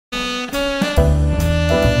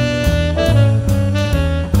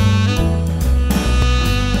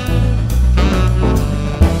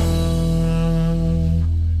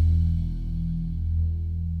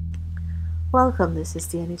Welcome. This is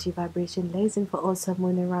the energy vibration blazing for all sun,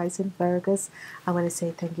 moon, and rising Virgos. I want to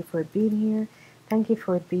say thank you for being here. Thank you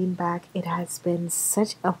for being back. It has been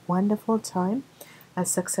such a wonderful time, a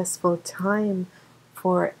successful time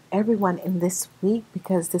for everyone in this week,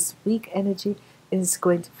 because this week energy is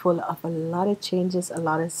going to full of a lot of changes, a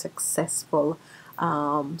lot of successful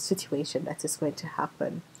situation that is going to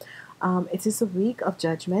happen. It is a week of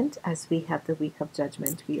judgment. As we have the week of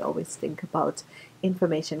judgment, we always think about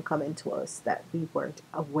information coming to us that we weren't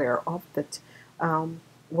aware of, that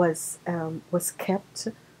was kept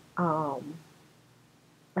not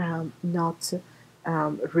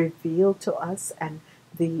revealed to us. And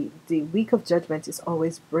the week of judgment is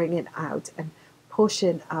always bringing out and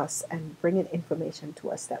pushing us and bringing information to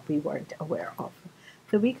us that we weren't aware of.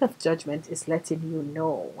 The week of judgment is letting you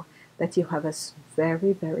know that you have a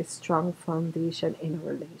very, very strong foundation in a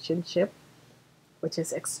relationship, which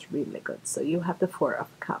is extremely good. So you have the Four of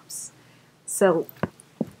Cups. So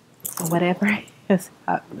whatever is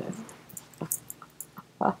happening,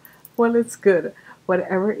 well, it's good.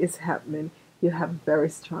 Whatever is happening, you have very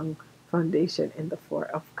strong foundation in the Four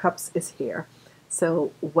of Cups is here.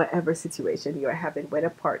 So whatever situation you're having, whether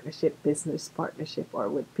partnership, business partnership, or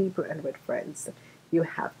with people and with friends, you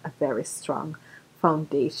have a very strong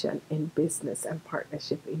foundation in business and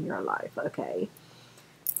partnership in your life. Okay,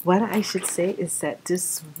 what I should say is that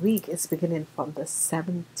this week is beginning from the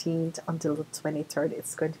 17th until the 23rd.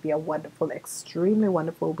 It's going to be a wonderful, extremely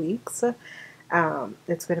wonderful week.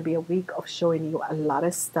 It's going to be a week of showing you a lot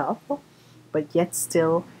of stuff, but yet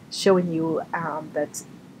still showing you that,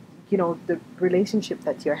 you know, the relationship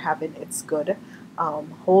that you're having, it's good.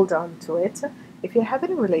 Hold on to it. If you're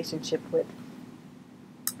having a relationship with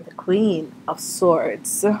the Queen of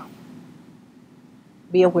Swords,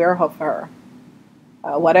 be aware of her.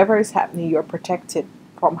 Whatever is happening, you're protected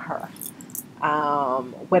from her.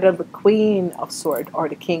 Whether the Queen of Sword or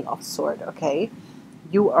the King of Sword, okay?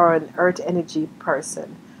 You are an earth energy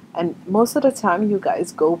person. And most of the time, you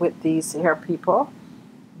guys go with these here people.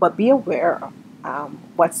 But be aware,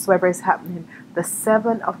 whatsoever is happening, the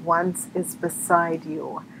Seven of Wands is beside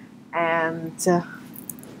you. And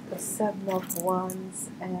the Seven of Wands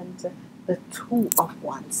and the Two of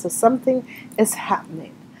Wands. So something is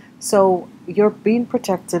happening. So you're being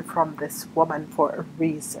protected from this woman for a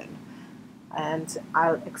reason. And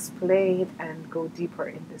I'll explain and go deeper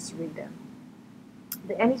in this reading.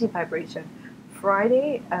 The energy vibration.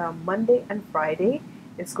 Friday, Monday and Friday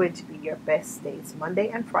is going to be your best days. Monday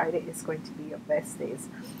and Friday is going to be your best days.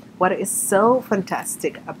 What is so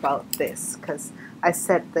fantastic about this, because I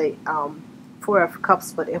said the Four of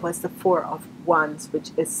Cups, but it was the Four of Wands,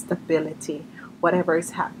 which is stability. Whatever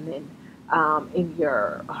is happening in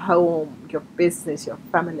your home, your business, your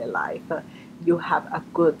family life, you have a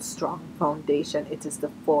good, strong foundation. It is the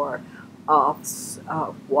Four of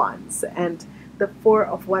Wands. And the Four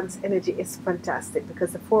of Wands energy is fantastic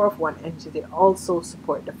because the Four of Wands energy, they also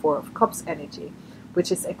support the Four of Cups energy,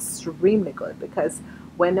 which is extremely good, because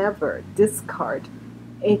whenever this card,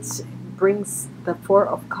 it brings the Four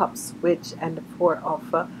of Cups, which, and the Four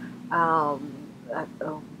of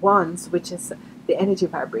Wands, which is the energy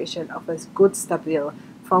vibration of a good, stable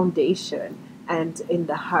foundation. And in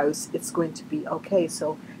the house, it's going to be okay.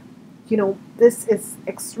 So, you know, this is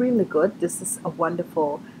extremely good. This is a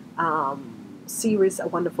wonderful series, a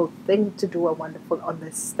wonderful thing to do, a wonderful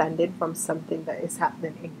understanding from something that is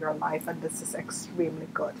happening in your life. And this is extremely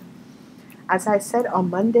good. As I said,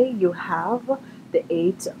 on Monday, you have the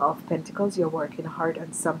Eight of Pentacles. You're working hard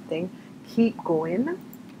on something. Keep going.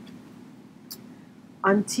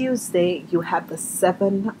 On Tuesday, you have the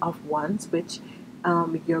Seven of Wands, which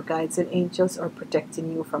your guides and angels are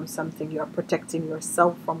protecting you from something. You're protecting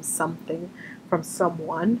yourself from something, from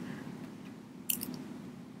someone.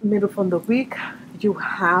 Middle from the week, you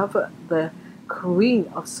have the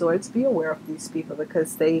Queen of Swords. Be aware of these people,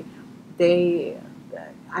 because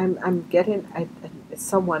I'm getting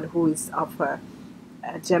someone who is of a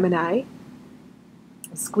Gemini.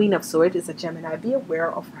 This Queen of Swords is a Gemini. Be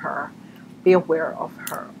aware of her. Be aware of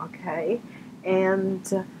her, okay?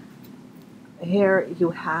 And here you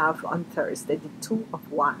have on Thursday the Two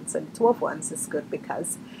of Wands. And the Two of Wands is good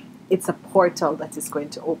because it's a portal that is going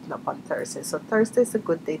to open up on Thursday. So Thursday is a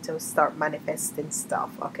good day to start manifesting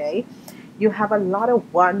stuff, okay? You have a lot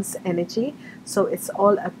of Wands energy. So it's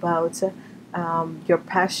all about your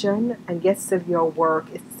passion and yet still your work.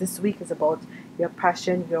 This week is about your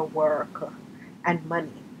passion, your work, and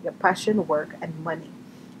money. Your passion, work, and money.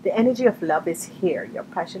 The energy of love is here. Your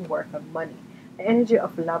passion, work, and money. The energy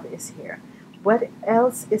of love is here. What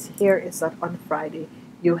else is here is that on Friday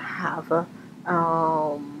you have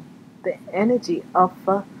the energy of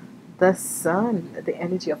the sun, the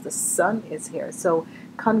energy of the sun is here. So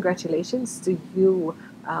congratulations to you,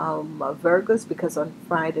 Virgos, because on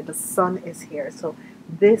Friday the sun is here. So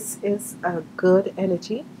this is a good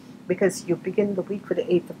energy because you begin the week with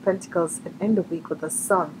the Eight of Pentacles and end the week with the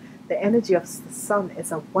sun. The energy of the sun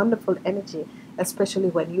is a wonderful energy, especially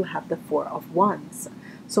when you have the Four of Wands.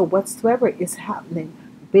 So whatsoever is happening,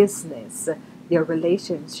 business, your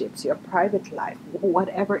relationships, your private life,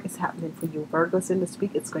 whatever is happening for you, Virgos, in this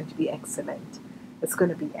week, it's going to be excellent. It's going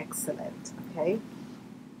to be excellent, okay?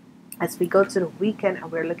 As we go to the weekend, and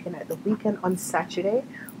we're looking at the weekend on Saturday,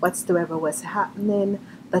 whatsoever was happening,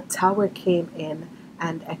 the Tower came in,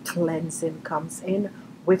 and a cleansing comes in,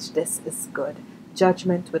 which this is good.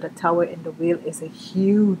 Judgment with a Tower in the wheel is a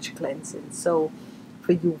huge cleansing. So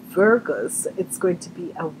for you Virgos, it's going to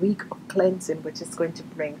be a week of cleansing, which is going to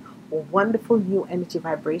bring a wonderful new energy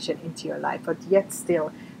vibration into your life. But yet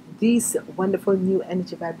still, this wonderful new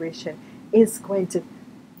energy vibration is going to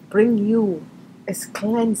bring you, is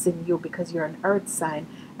cleansing you, because you're an earth sign,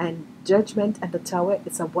 and Judgment and the Tower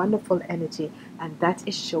is a wonderful energy, and that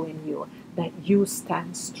is showing you that you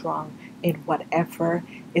stand strong in whatever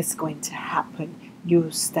is going to happen. You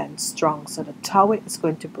stand strong. So the Tower is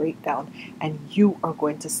going to break down, and you are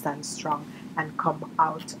going to stand strong and come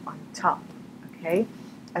out on top. Okay?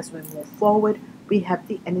 As we move forward, we have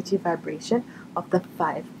the energy vibration of the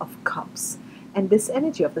Five of Cups. And this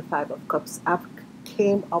energy of the Five of Cups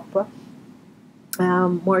came up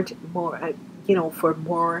more, for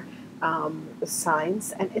more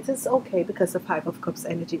signs, and it is okay, because the Five of Cups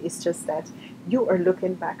energy is just that you are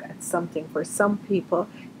looking back at something. For some people,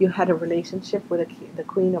 you had a relationship with the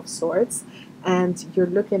Queen of Swords, and you're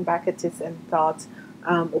looking back at it and thought,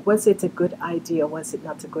 was it a good idea, was it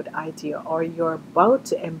not a good idea? Or you're about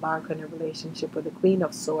to embark on a relationship with the Queen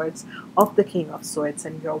of Swords, of the King of Swords,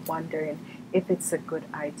 and you're wondering if it's a good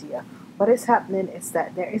idea. What is happening is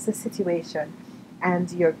that there is a situation,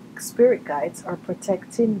 and your spirit guides are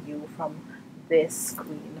protecting you from this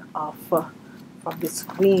Queen of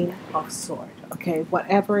Sword. Okay,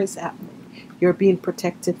 whatever is happening, you're being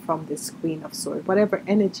protected from this Queen of Sword. Whatever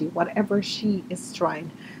energy, whatever she is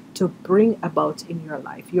trying to bring about in your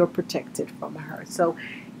life, you're protected from her. So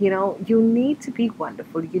you need to be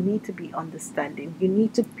wonderful, you need to be understanding, you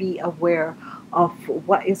need to be aware of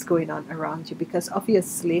what is going on around you, because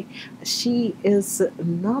obviously she is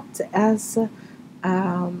not as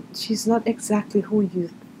she's not exactly who you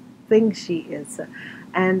think she is,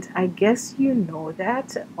 and I guess you know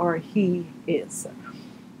that, or he is,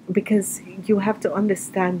 because you have to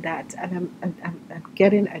understand that. And I'm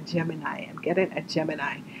getting a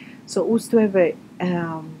Gemini. So whosoever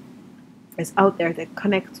is out there that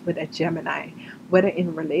connects with a Gemini, whether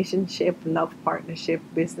in relationship, love partnership,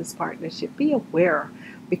 business partnership, be aware,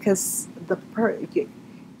 because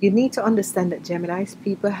you need to understand that Gemini's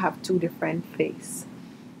people have two different faces.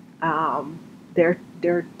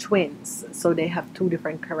 They're twins, so they have two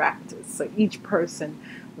different characters. So each person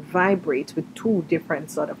vibrates with two different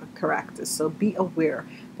sort of characters. So be aware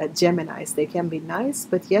that Geminis, they can be nice,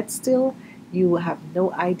 but yet still you have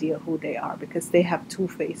no idea who they are, because they have two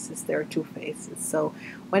faces. They're two faces. So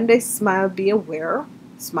when they smile, be aware,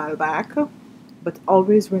 smile back. But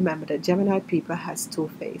always remember that Gemini people has two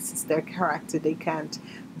faces. Their character, they can't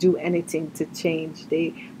do anything to change.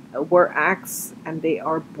 They were asked, and they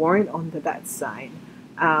are born under that sign,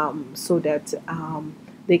 so that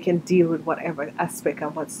they can deal with whatever aspect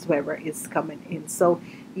of whatsoever is coming in. So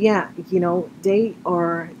yeah, they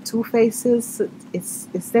are two faces.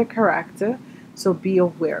 It's their character. So be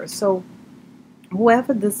aware. So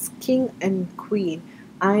whoever this king and queen,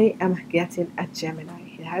 I am getting a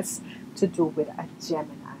Gemini. It has to do with a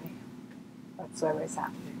Gemini, whatsoever is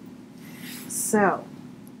happening. So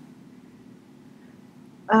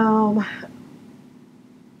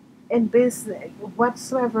in business,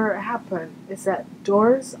 whatsoever happened is that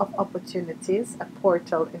doors of opportunities, a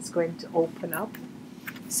portal is going to open up.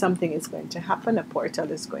 Something is going to happen. A portal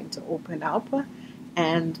is going to open up,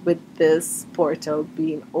 and with this portal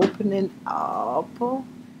being opening up,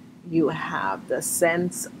 you have the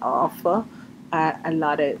sense of a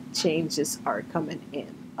lot of changes are coming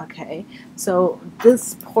in. Okay, so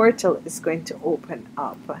this portal is going to open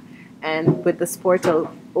up, and with this portal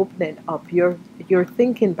opening up, you're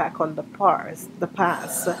thinking back on the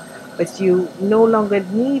past, but you no longer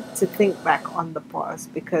need to think back on the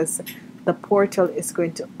past, because the portal is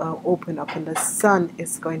going to open up, and the sun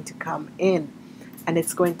is going to come in, and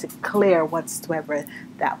it's going to clear whatsoever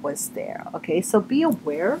that was there. Okay, so be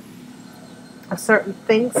aware of certain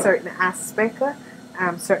things, certain aspects,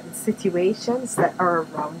 certain situations that are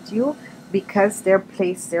around you, because they're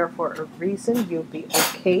placed there for a reason. You'll be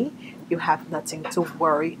okay. You have nothing to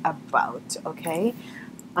worry about. Okay.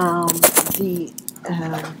 Um, the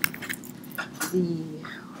um, the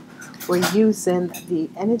we're using the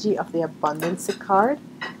energy of the abundance card,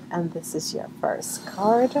 and this is your first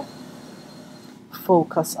card.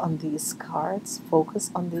 Focus on these cards.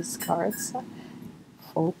 Focus on these cards.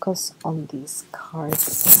 Focus on these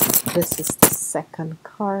cards. This is the second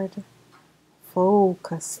card.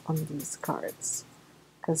 Focus on these cards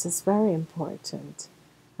because it's very important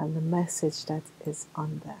and the message that is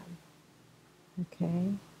on them.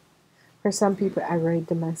 Okay. For some people, I read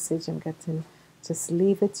the message. I'm getting, just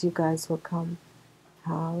leave it. You guys will come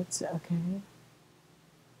out. Okay.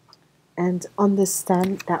 And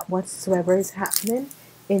understand that whatsoever is happening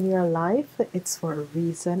in your life, it's for a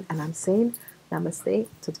reason. And I'm saying namaste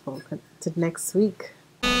to the next week.